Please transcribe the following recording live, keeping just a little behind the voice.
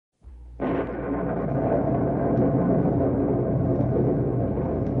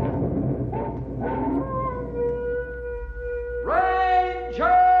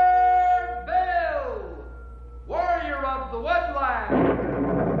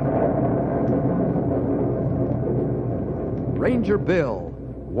Ranger Bill,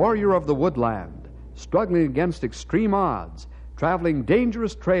 warrior of the woodland, struggling against extreme odds, traveling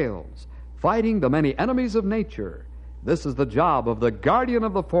dangerous trails, fighting the many enemies of nature. This is the job of the guardian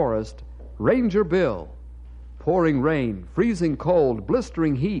of the forest, Ranger Bill. Pouring rain, freezing cold,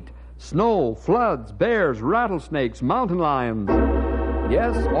 blistering heat, snow, floods, bears, rattlesnakes, mountain lions.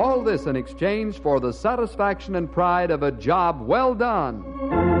 Yes, all this in exchange for the satisfaction and pride of a job well done.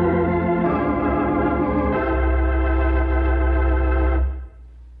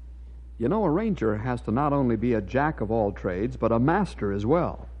 You know, a ranger has to not only be a jack of all trades, but a master as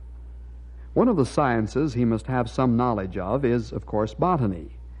well. One of the sciences he must have some knowledge of is, of course,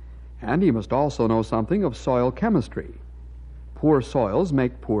 botany. And he must also know something of soil chemistry. Poor soils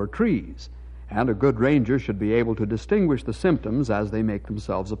make poor trees, and a good ranger should be able to distinguish the symptoms as they make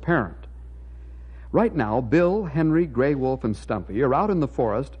themselves apparent. Right now, Bill, Henry, Gray Wolf, and Stumpy are out in the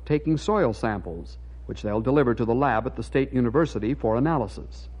forest taking soil samples, which they'll deliver to the lab at the State University for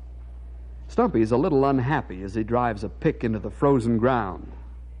analysis. Stumpy's a little unhappy as he drives a pick into the frozen ground.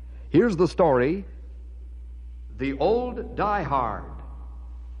 Here's the story, The Old Diehard.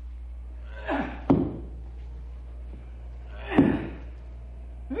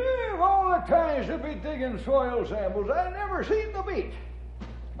 Of all the times to be digging soil samples, I never seen the beat.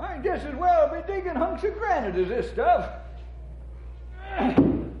 I just as well be digging hunks of granite as this stuff.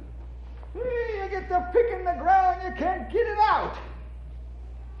 You get the pick in the ground, you can't get it out.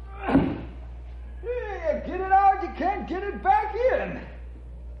 You get it out, you can't get it back in.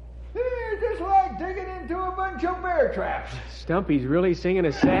 Just like digging into a bunch of bear traps. Stumpy's really singing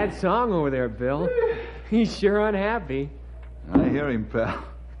a sad song over there, Bill. He's sure unhappy. I hear him, pal.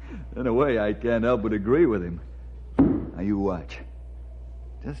 In a way, I can't help but agree with him. Now, you watch.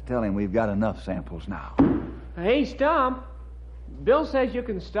 Just tell him we've got enough samples now. Hey, Stump. Bill says you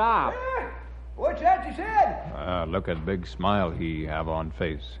can stop. What's that you said? Look at big smile he have on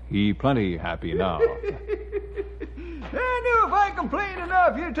face. He plenty happy now. I knew if I complained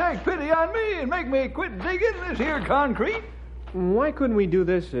enough, you'd take pity on me and make me quit digging this here concrete. Why couldn't we do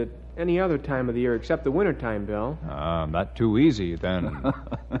this at any other time of the year except the wintertime, Bill? Not too easy, then.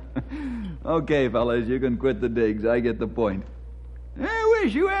 Okay, fellas, you can quit the digs. I get the point. I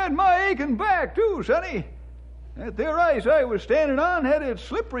wish you had my aching back, too, Sonny. That there ice I was standing on had its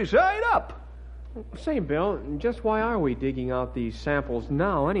slippery side up. Say, Bill, just why are we digging out these samples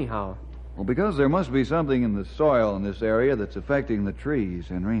now, anyhow? Well, because there must be something in the soil in this area that's affecting the trees,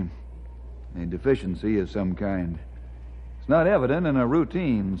 Henry. A deficiency of some kind. It's not evident in a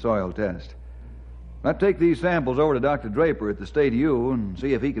routine soil test. I'll take these samples over to Dr. Draper at the State U and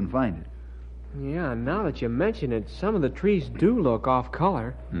see if he can find it. Yeah, now that you mention it, some of the trees do look off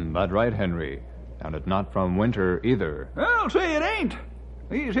color. That right, Henry. And it's not from winter either. I'll say it ain't.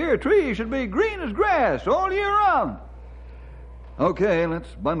 These here trees should be green as grass all year round. Okay,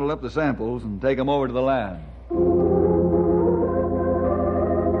 let's bundle up the samples and take them over to the lab.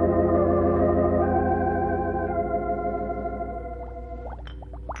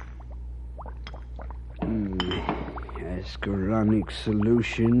 Ascoronic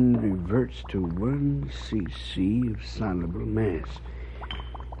solution reverts to 1 cc of soluble mass.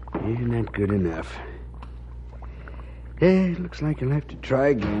 Not good enough. Looks like I'll have to try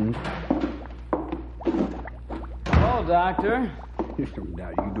again. Oh, Doctor. Now,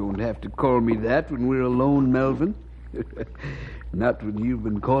 you don't have to call me that when we're alone, Melvin. Not when you've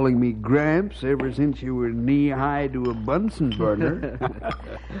been calling me Gramps ever since you were knee-high to a Bunsen burner.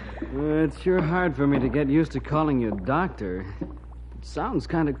 It's sure hard for me to get used to calling you Doctor. It sounds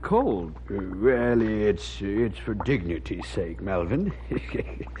kind of cold. Well, it's for dignity's sake, Melvin.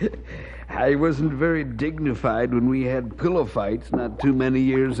 I wasn't very dignified when we had pillow fights not too many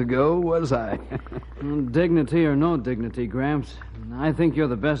years ago, was I? Dignity or no dignity, Gramps, I think you're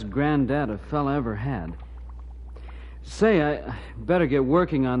the best granddad a fella ever had. Say, I better get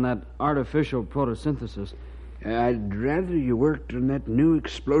working on that artificial photosynthesis. I'd rather you worked on that new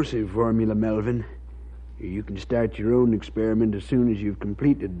explosive formula, Melvin. You can start your own experiment as soon as you've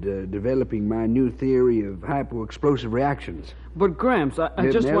completed developing my new theory of hypo-explosive reactions. But, Gramps, I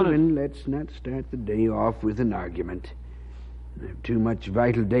just want to... Melvin, let's not start the day off with an argument. I have too much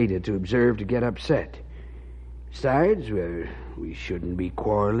vital data to observe to get upset. Besides, we shouldn't be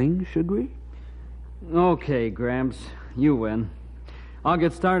quarreling, should we? Okay, Gramps, you win. I'll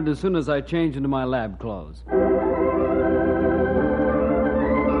get started as soon as I change into my lab clothes.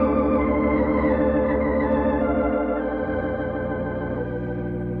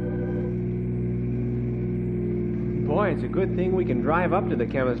 Boy, it's a good thing we can drive up to the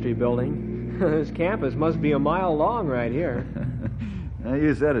chemistry building. This campus must be a mile long right here. Now,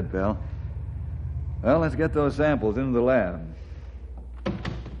 you said it, pal. Well, let's get those samples into the lab.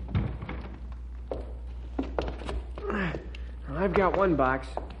 I've got one box.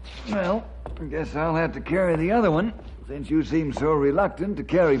 Well, I guess I'll have to carry the other one, since you seem so reluctant to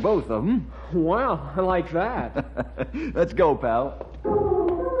carry both of them. Well, I like that. Let's go, pal.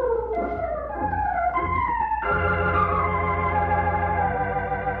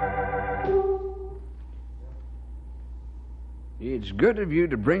 It's good of you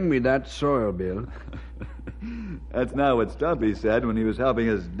to bring me that soil, Bill. That's not what Stumpy said when he was helping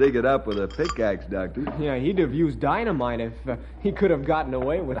us dig it up with a pickaxe, Doctor. Yeah, he'd have used dynamite if he could have gotten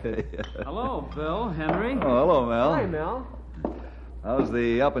away with it. Hello, Bill, Henry. Oh, hello, Mel. Hi, Mel. How's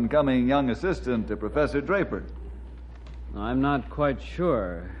the up-and-coming young assistant to Professor Draper? I'm not quite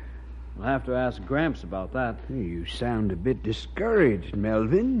sure. I'll have to ask Gramps about that. You sound a bit discouraged,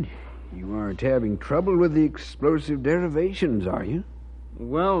 Melvin. You aren't having trouble with the explosive derivations, are you?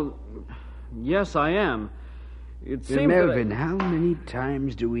 Well, yes, I am. It seems Melvin, that how many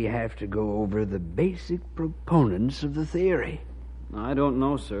times do we have to go over the basic proponents of the theory? I don't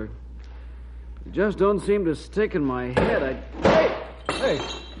know, sir. It just don't seem to stick in my head.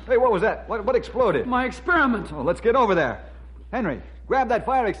 Hey, what was that? What exploded? My experiment! Oh, let's get over there. Henry, grab that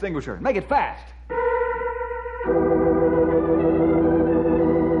fire extinguisher. Make it fast.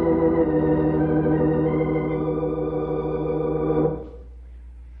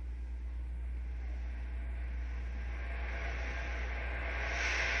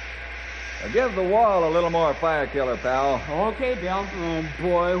 Give the wall a little more fire killer, pal. Okay, Bill. Oh,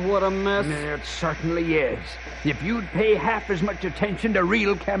 boy, what a mess. It certainly is. If you'd pay half as much attention to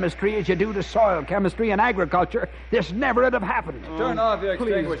real chemistry as you do to soil chemistry and agriculture, this never would have happened. Turn off your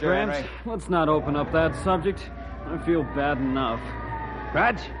Please, extinguisher, Gramps, Henry. let's not open up that subject. I feel bad enough.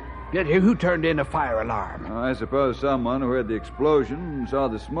 Raj, who turned in a fire alarm? I suppose someone who heard the explosion and saw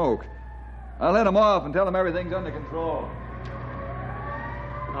the smoke. I'll let him off and tell him everything's under control.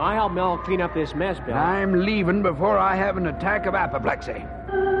 I'll help Mel clean up this mess, Bill. I'm leaving before I have an attack of apoplexy.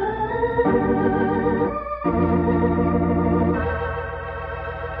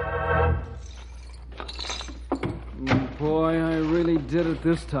 Boy, I really did it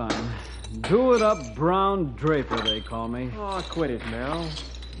this time. Do it up, Brown Draper, they call me. Oh, quit it, Mel.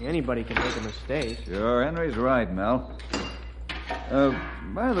 Anybody can make a mistake. Sure, Henry's right, Mel.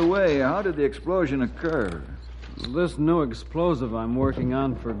 By the way, how did the explosion occur? This new explosive I'm working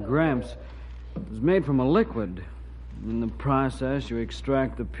on for Gramps is made from a liquid. In the process, you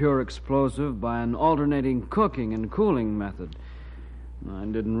extract the pure explosive by an alternating cooking and cooling method. I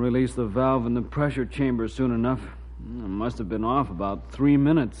didn't release the valve in the pressure chamber soon enough. It must have been off about 3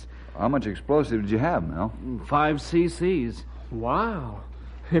 minutes. How much explosive did you have, Mel? 5 cc's. Wow.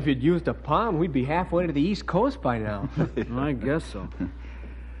 If you'd used a pound, we'd be halfway to the East Coast by now. I guess so.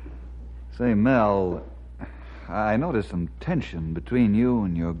 Say, Mel, I noticed some tension between you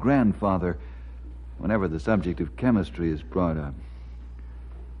and your grandfather whenever the subject of chemistry is brought up.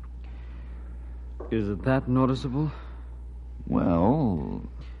 Is it that noticeable? Well,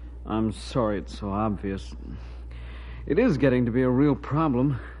 I'm sorry it's so obvious. It is getting to be a real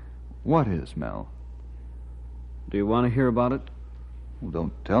problem. what is, Mel? Do you want to hear about it? Well,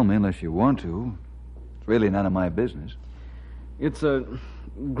 don't tell me unless you want to. It's really none of my business. It's a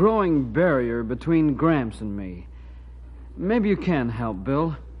growing barrier between Gramps and me. Maybe you can help,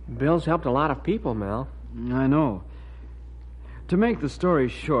 Bill. Bill's helped a lot of people, Mel. I know. To make the story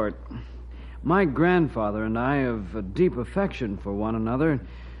short, my grandfather and I have a deep affection for one another.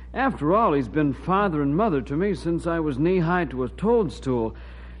 After all, he's been father and mother to me since I was knee-high to a toadstool.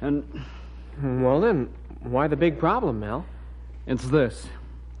 And Well, then, why the big problem, Mel? it's this.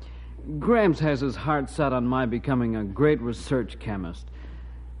 Gramps has his heart set on my becoming a great research chemist.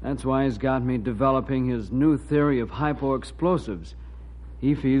 That's why he's got me developing his new theory of hypoexplosives.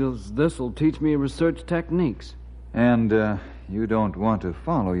 He feels this'll teach me research techniques. And you don't want to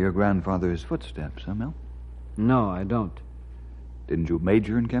follow your grandfather's footsteps, huh, Mel? No, I don't. Didn't you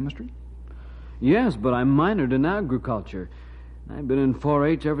major in chemistry? Yes, but I minored in agriculture. I've been in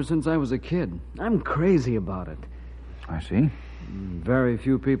 4-H ever since I was a kid. I'm crazy about it. I see. Very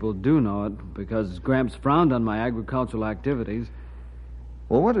few people do know it because Gramps frowned on my agricultural activities.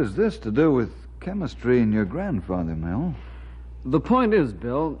 Well, what has this to do with chemistry and your grandfather, Mel? The point is,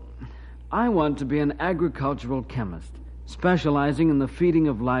 Bill, I want to be an agricultural chemist, specializing in the feeding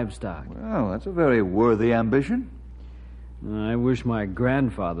of livestock. Well, that's a very worthy ambition. I wish my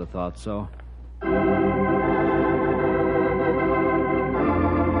grandfather thought so.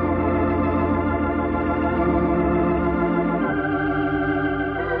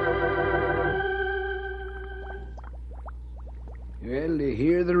 Well, to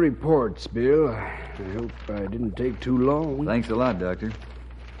hear the reports, Bill. I hope I didn't take too long. Thanks a lot, Doctor.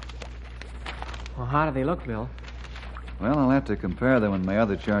 Well, how do they look, Bill? Well, I'll have to compare them with my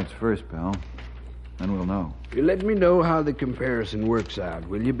other charts first, pal. Then we'll know. You let me know how the comparison works out,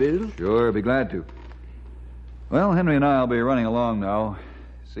 will you, Bill? Sure, be glad to. Well, Henry and I'll be running along now.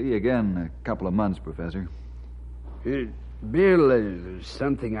 See you again in a couple of months, Professor. Bill, there's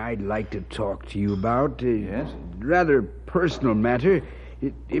something I'd like to talk to you about. Yes? Rather personal matter.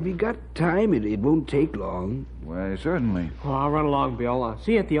 If you got time, it won't take long. Why, certainly. Well, I'll run along, Bill. I'll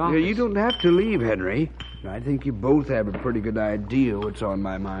see you at the office. You don't have to leave, Henry. I think you both have a pretty good idea what's on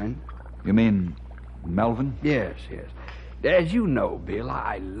my mind. You mean Melvin? Yes. As you know, Bill,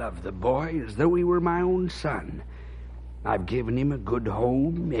 I love the boy as though he were my own son. I've given him a good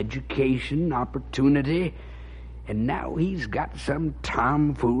home, education, opportunity, and now he's got some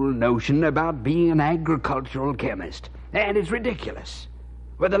tomfool notion about being an agricultural chemist. And it's ridiculous.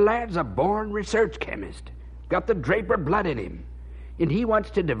 Well, the lad's a born research chemist, got the Draper blood in him, and he wants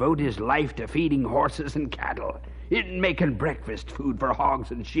to devote his life to feeding horses and cattle, and making breakfast food for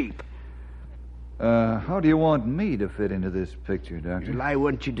hogs and sheep. How do you want me to fit into this picture, Doctor? Well, I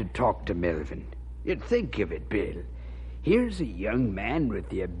want you to talk to Melvin. You'd think of it, Bill. Here's a young man with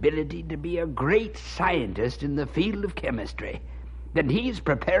the ability to be a great scientist in the field of chemistry. Then he's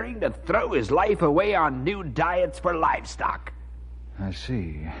preparing to throw his life away on new diets for livestock. I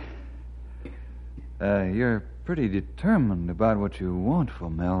see. You're pretty determined about what you want for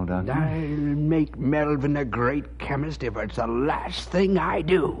Mel, Doctor. I'll make Melvin a great chemist if it's the last thing I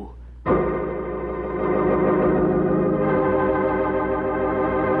do.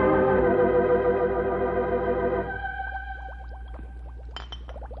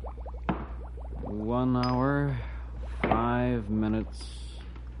 One hour, 5 minutes,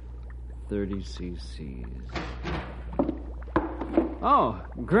 30 cc's. Oh,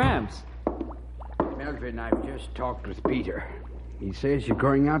 Gramps. Melvin, I've just talked with Peter. He says you're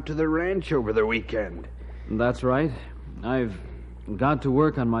going out to the ranch over the weekend. That's right. I've got to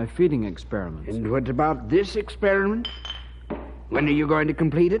work on my feeding experiments. And what about this experiment? When are you going to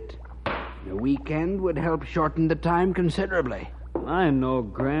complete it? The weekend would help shorten the time considerably. I know,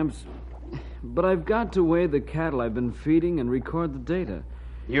 Gramps. But I've got to weigh the cattle I've been feeding and record the data.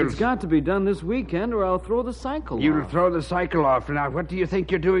 It's got to be done this weekend or I'll throw the cycle off. You'll throw the cycle off. Now, what do you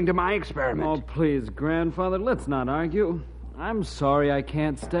think you're doing to my experiment? Oh, please, Grandfather, let's not argue. I'm sorry I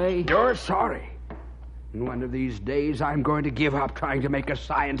can't stay. You're sorry. One of these days, I'm going to give up trying to make a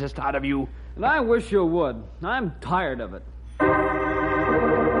scientist out of you. And I wish you would. I'm tired of it.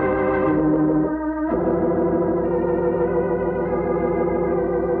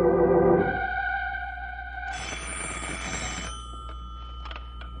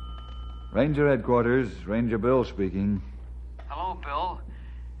 Ranger Headquarters, Ranger Bill speaking. Hello, Bill.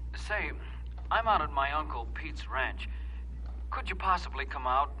 Say, I'm out at my Uncle Pete's ranch. Could you possibly come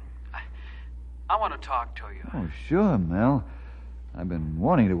out? I want to talk to you. Oh, sure, Mel. I've been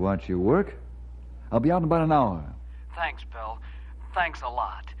wanting to watch you work. I'll be out in about an hour. Thanks, Bill. Thanks a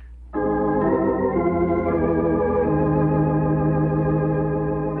lot.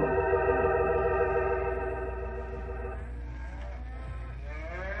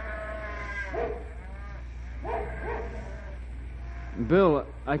 Bill,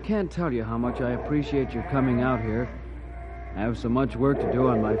 I can't tell you how much I appreciate your coming out here. I have so much work to do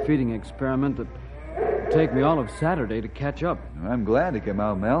on my feeding experiment that it'll take me all of Saturday to catch up. I'm glad to come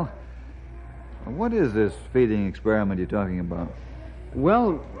out, Mel. What is this feeding experiment you're talking about?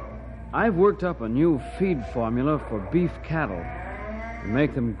 Well, I've worked up a new feed formula for beef cattle. To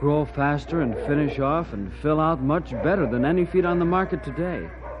make them grow faster and finish off and fill out much better than any feed on the market today.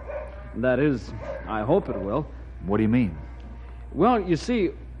 That is, I hope it will. What do you mean? Well, you see,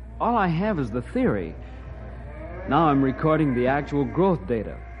 all I have is the theory. Now I'm recording the actual growth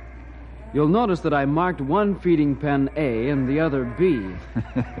data. You'll notice that I marked one feeding pen A and the other B.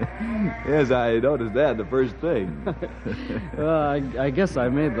 Yes, I noticed that the first thing. I guess I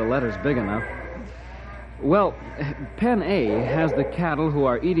made the letters big enough. Well, pen A has the cattle who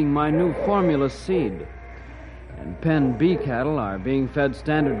are eating my new formula seed. And pen B cattle are being fed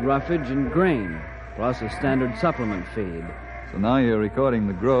standard roughage and grain, plus a standard supplement feed. So now you're recording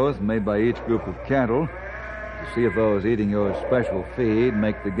the growth made by each group of cattle to see if those eating your special feed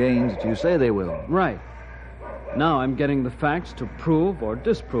make the gains that you say they will. Right. Now I'm getting the facts to prove or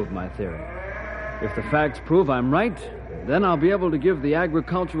disprove my theory. If the facts prove I'm right, then I'll be able to give the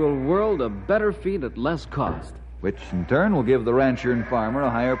agricultural world a better feed at less cost. Which in turn will give the rancher and farmer a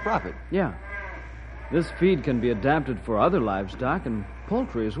higher profit. Yeah. This feed can be adapted for other livestock and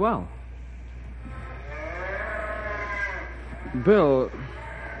poultry as well. Bill,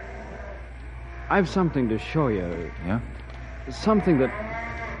 I've something to show you. Yeah? Something that,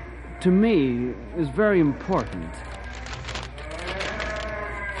 to me, is very important.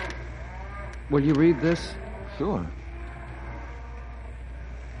 Will you read this? Sure.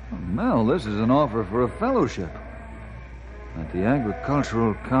 Oh, Mel, this is an offer for a fellowship at the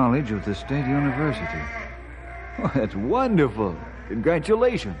Agricultural College of the State University. Oh, that's wonderful.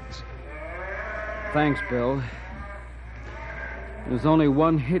 Congratulations. Thanks, Bill. There's only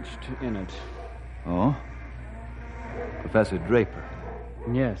one hitch in it. Oh? Professor Draper.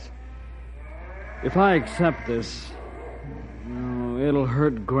 Yes. If I accept this, it'll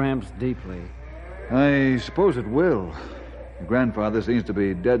hurt Gramps deeply. I suppose it will. Your grandfather seems to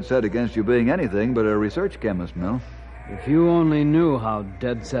be dead set against you being anything but a research chemist, Mel. If you only knew how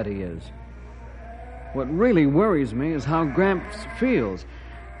dead set he is. What really worries me is how Gramps feels.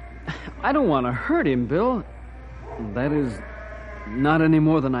 I don't want to hurt him, Bill. That is, not any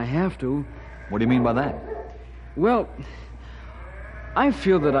more than I have to. What do you mean by that? Well, I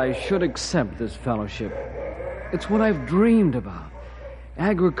feel that I should accept this fellowship. It's what I've dreamed about.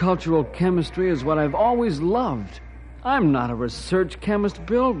 Agricultural chemistry is what I've always loved. I'm not a research chemist,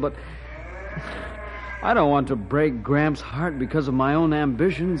 Bill, but I don't want to break Gramps' heart because of my own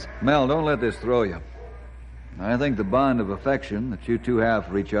ambitions. Mel, don't let this throw you. I think the bond of affection that you two have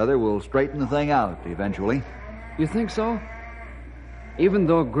for each other will straighten the thing out eventually. You think so? Even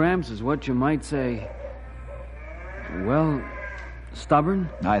though Gramps is what you might say, well, stubborn?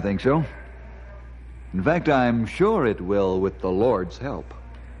 I think so. In fact, I'm sure it will with the Lord's help.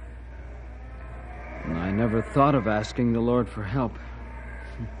 I never thought of asking the Lord for help.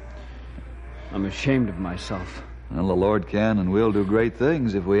 I'm ashamed of myself. Well, the Lord can and will do great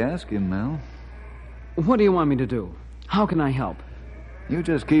things if we ask Him, Mel. What do you want me to do? How can I help? You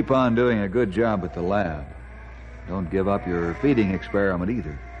just keep on doing a good job at the lab. Don't give up your feeding experiment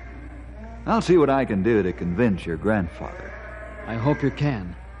either. I'll see what I can do to convince your grandfather. I hope you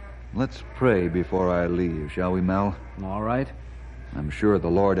can. Let's pray before I leave, shall we, Mel? All right. I'm sure the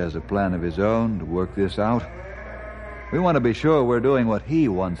Lord has a plan of His own to work this out. We want to be sure we're doing what He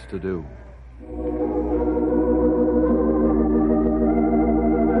wants to do.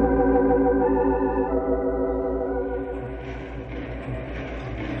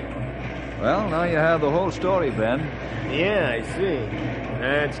 Well, now you have the whole story, Ben. Yeah, I see.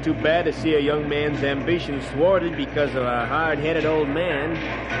 It's too bad to see a young man's ambitions thwarted because of a hard-headed old man.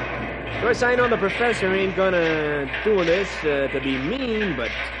 Of course, I know the professor ain't gonna do this to be mean, but,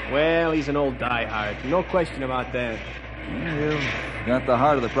 well, he's an old diehard. No question about that. You got the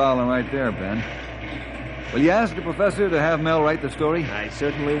heart of the problem right there, Ben. Will you ask the professor to have Mel write the story? I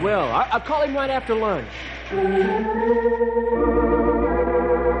certainly will. I'll call him right after lunch.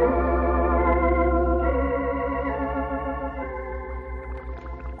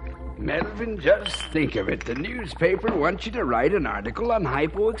 Melvin, just think of it. The newspaper wants you to write an article on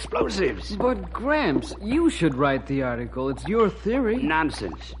hypo-explosives. But, Gramps, you should write the article. It's your theory.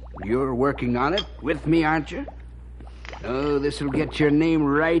 Nonsense. You're working on it with me, aren't you? Oh, this'll get your name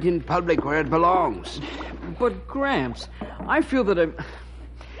right in public where it belongs. But, Gramps, I feel that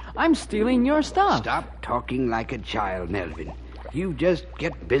I'm stealing your stuff. Stop talking like a child, Melvin. You just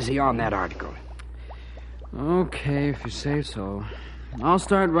get busy on that article. Okay, if you say so. I'll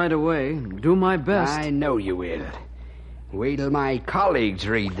start right away. Do my best. I know you will. Wait till my colleagues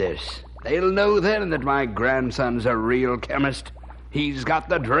read this. They'll know then that my grandson's a real chemist. He's got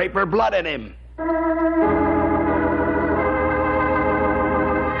the Draper blood in him.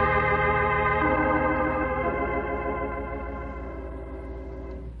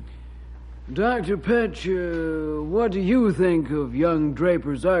 Dr. Petch, what do you think of young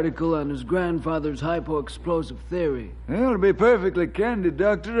Draper's article on his grandfather's hypo-explosive theory? Well, to be perfectly candid,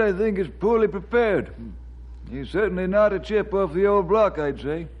 Doctor, I think it's poorly prepared. He's certainly not a chip off the old block, I'd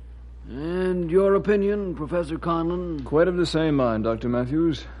say. And your opinion, Professor Conlon? Quite of the same mind, Dr.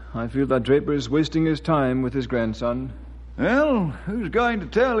 Matthews. I feel that Draper is wasting his time with his grandson. Well, who's going to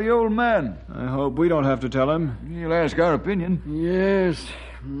tell the old man? I hope we don't have to tell him. He'll ask our opinion. Yes.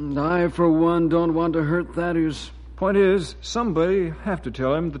 And I, for one, don't want to hurt Thaddeus. Point is, somebody have to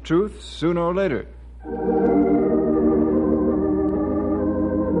tell him the truth sooner or later.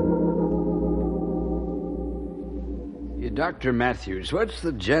 Dr. Matthews, what's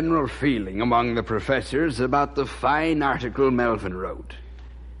the general feeling among the professors about the fine article Melvin wrote?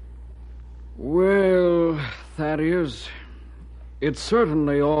 Well, Thaddeus, it's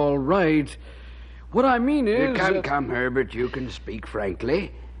certainly all right. What I mean is... Come, Herbert, you can speak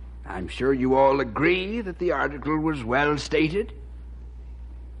frankly. I'm sure you all agree that the article was well stated.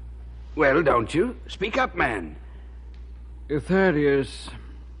 Well, don't you? Speak up, man. Thaddeus,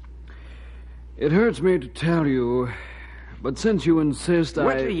 it hurts me to tell you, but since you insist,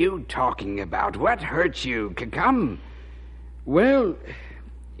 What are you talking about? What hurts you? Come. Well,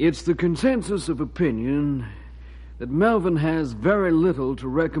 it's the consensus of opinion that Melvin has very little to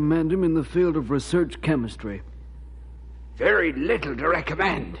recommend him in the field of research chemistry. Very little to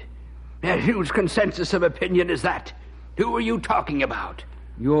recommend. And whose consensus of opinion is that? Who are you talking about?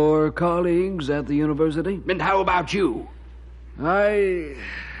 Your colleagues at the university? And how about you? I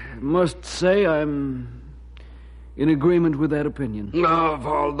must say I'm in agreement with that opinion. Of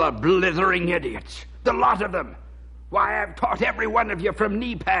all the blithering idiots. The lot of them. Why, I've taught every one of you from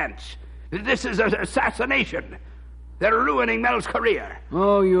knee pants. This is an assassination. They're ruining Mel's career.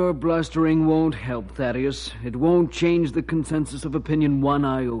 Oh, your blustering won't help, Thaddeus. It won't change the consensus of opinion one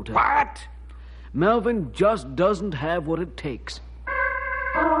iota. What? Melvin just doesn't have what it takes.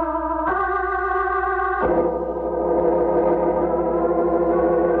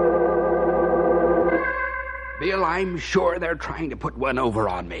 Bill, I'm sure they're trying to put one over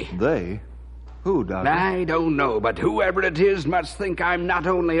on me. They? Who, Doctor? I don't know, but whoever it is must think I'm not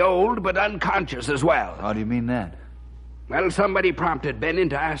only old, but unconscious as well. How do you mean that? Well, somebody prompted Ben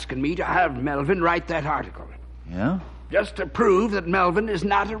into asking me to have Melvin write that article. Yeah? Just to prove that Melvin is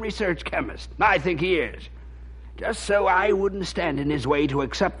not a research chemist. I think he is. Just so I wouldn't stand in his way to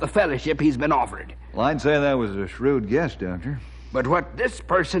accept the fellowship he's been offered. Well, I'd say that was a shrewd guess, Doctor. But what this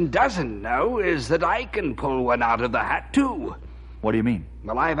person doesn't know is that I can pull one out of the hat, too. What do you mean?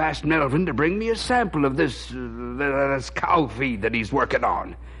 Well, I've asked Melvin to bring me a sample of this cow feed that he's working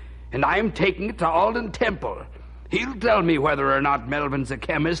on. And I'm taking it to Alden Temple. He'll tell me whether or not Melvin's a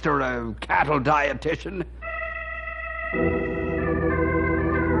chemist or a cattle dietitian.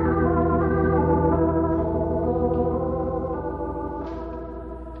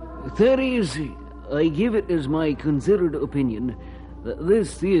 Thaddeus, I give it as my considered opinion that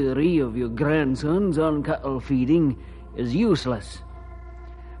this theory of your grandson's on cattle feeding is useless.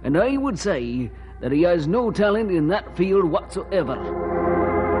 And I would say that he has no talent in that field whatsoever.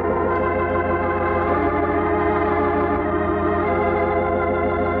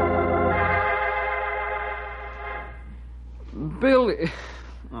 Bill,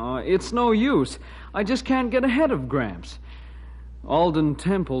 it's no use. I just can't get ahead of Gramps. Alden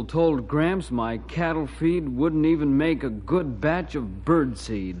Temple told Gramps my cattle feed wouldn't even make a good batch of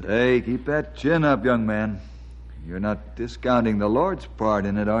birdseed. Hey, keep that chin up, young man. You're not discounting the Lord's part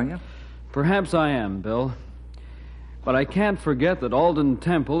in it, are you? Perhaps I am, Bill. But I can't forget that Alden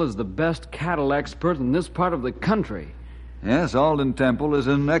Temple is the best cattle expert in this part of the country. Yes, Alden Temple is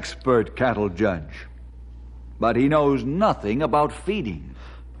an expert cattle judge. But he knows nothing about feeding.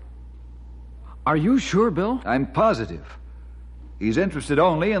 Are you sure, Bill? I'm positive. He's interested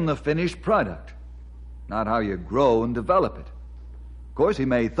only in the finished product, not how you grow and develop it. Of course, he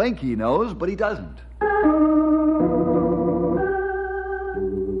may think he knows, but he doesn't.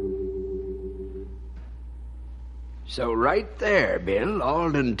 So right there, Bill,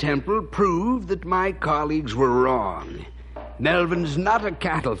 Alden Temple proved that my colleagues were wrong. Melvin's not a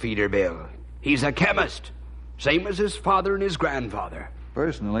cattle feeder, Bill. He's a chemist, same as his father and his grandfather.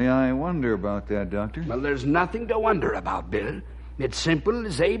 Personally, I wonder about that, Doctor. Well, there's nothing to wonder about, Bill. It's simple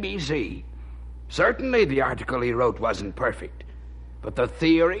as ABC. Certainly the article he wrote wasn't perfect, but the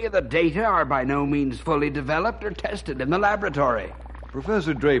theory and the data are by no means fully developed or tested in the laboratory.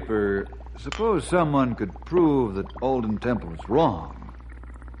 Professor Draper, suppose someone could prove that Alden Temple is wrong,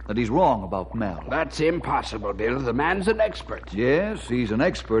 that he's wrong about Mel. That's impossible, Bill. The man's an expert. Yes, he's an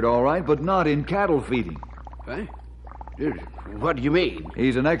expert, all right, but not in cattle feeding. Eh? What do you mean?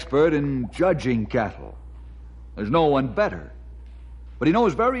 He's an expert in judging cattle. There's no one better. But he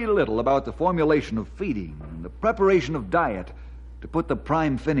knows very little about the formulation of feeding and the preparation of diet to put the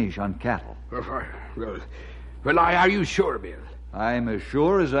prime finish on cattle. Well, are you sure, Bill? I'm as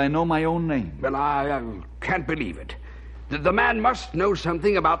sure as I know my own name. Well, I can't believe it. The man must know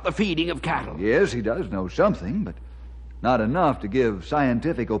something about the feeding of cattle. Yes, he does know something, but not enough to give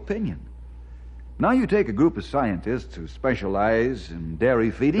scientific opinion. Now you take a group of scientists who specialize in dairy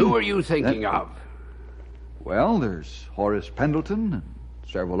feeding. Who are you thinking of? Well, there's Horace Pendleton and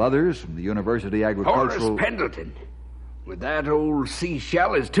several others from the University Agricultural... Horace Pendleton? Well, that old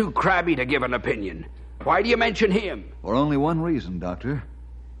seashell is too crabby to give an opinion. Why do you mention him? For only one reason, Doctor.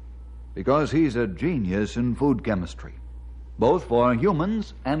 Because he's a genius in food chemistry, both for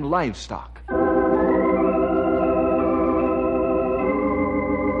humans and livestock.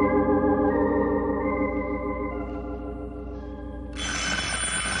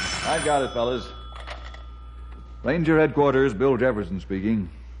 I've got it, fellas. Ranger Headquarters, Bill Jefferson speaking.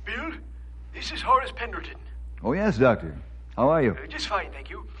 Bill, this is Horace Pendleton. Oh, yes, Doctor. How are you? Just fine, thank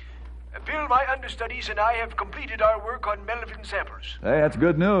you. Bill, my understudies and I have completed our work on Melvin samples. Hey, that's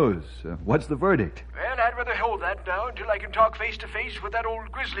good news. What's the verdict? Well, I'd rather hold that now until I can talk face-to-face with that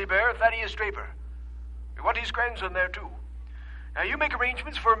old grizzly bear, Thaddeus Draper. We want his grandson there, too. Now, you make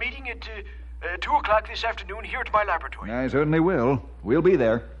arrangements for a meeting at 2 o'clock this afternoon here at my laboratory. I certainly will. We'll be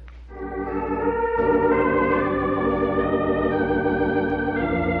there.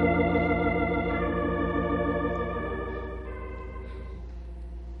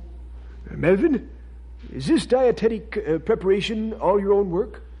 Melvin, is this dietetic preparation all your own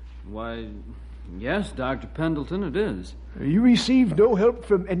work? Why, yes, Dr. Pendleton, it is. You received no help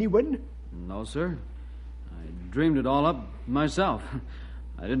from anyone? No, sir. I dreamed it all up myself.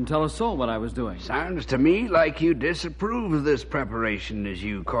 I didn't tell a soul what I was doing. Sounds to me like you disapprove of this preparation, as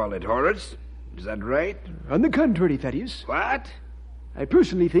you call it, Horace. Is that right? On the contrary, Thaddeus. What? I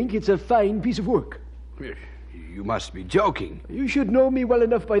personally think it's a fine piece of work. You must be joking. You should know me well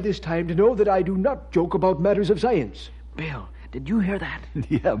enough by this time to know that I do not joke about matters of science. Bill, did you hear that?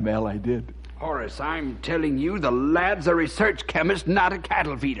 Yeah, Mel, I did. Horace, I'm telling you, the lad's a research chemist, not a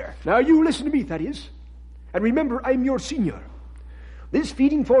cattle feeder. Now you listen to me, Thaddeus. And remember, I'm your senior. This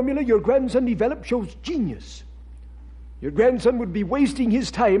feeding formula your grandson developed shows genius. Your grandson would be wasting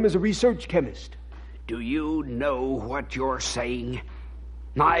his time as a research chemist. Do you know what you're saying?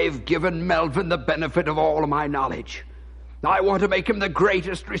 I've given Melvin the benefit of all of my knowledge. I want to make him the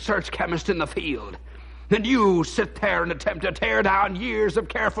greatest research chemist in the field. And you sit there and attempt to tear down years of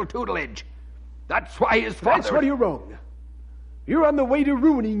careful tutelage. That's why his father... That's where you're wrong. You're on the way to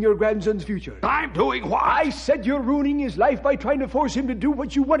ruining your grandson's future. I'm doing what? I said you're ruining his life by trying to force him to do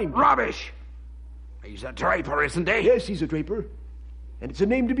what you want him to. Rubbish! He's a draper, isn't he? Yes, he's a draper. And it's a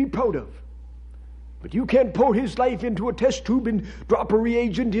name to be proud of. But you can't pour his life into a test tube and drop a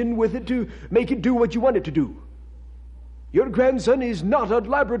reagent in with it to make it do what you want it to do. Your grandson is not a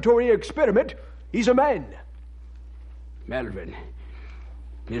laboratory experiment. He's a man. Melvin,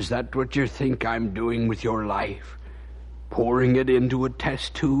 is that what you think I'm doing with your life? Pouring it into a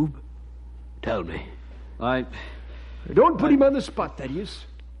test tube? Tell me. Don't put him on the spot, Thaddeus.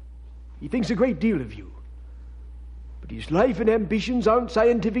 He thinks a great deal of you. But his life and ambitions aren't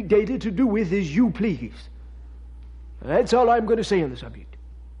scientific data to do with as you please. That's all I'm going to say on the subject.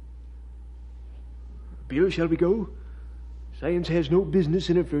 Bill, shall we go? Science has no business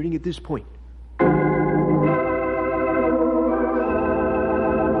interfering at this point.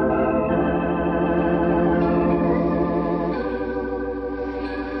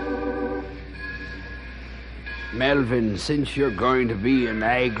 Melvin, since you're going to be an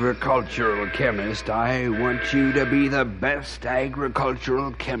agricultural chemist, I want you to be the best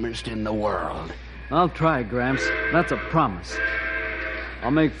agricultural chemist in the world. I'll try, Gramps. That's a promise. I'll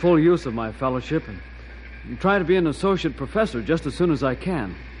make full use of my fellowship and try to be an associate professor just as soon as I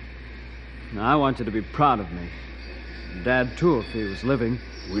can. Now, I want you to be proud of me. Dad, too, if he was living.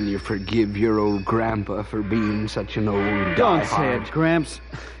 Will you forgive your old grandpa for being such an old Don't diehard? say it, Gramps.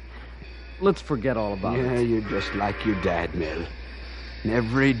 Let's forget all about it. Yeah, you're just like your dad, Mill. And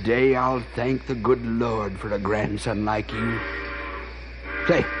every day I'll thank the good Lord for a grandson like you.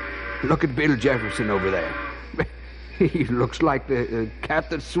 Say, look at Bill Jefferson over there. He looks like the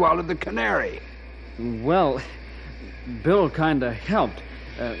cat that swallowed the canary. Well, Bill kind of helped.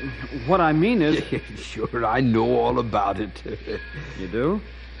 What I mean is... Sure, I know all about it. You do?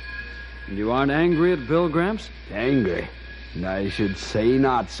 You aren't angry at Bill, Gramps? Angry? I should say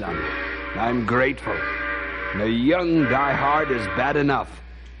not, son. I'm grateful. A young diehard is bad enough,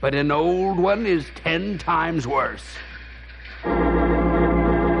 but an old one is 10 times worse.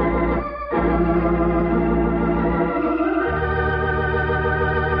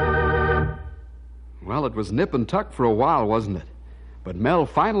 Well, it was nip and tuck for a while, wasn't it? But Mel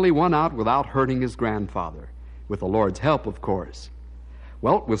finally won out without hurting his grandfather. With the Lord's help, of course.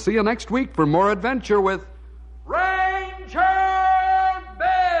 Well, we'll see you next week for more adventure with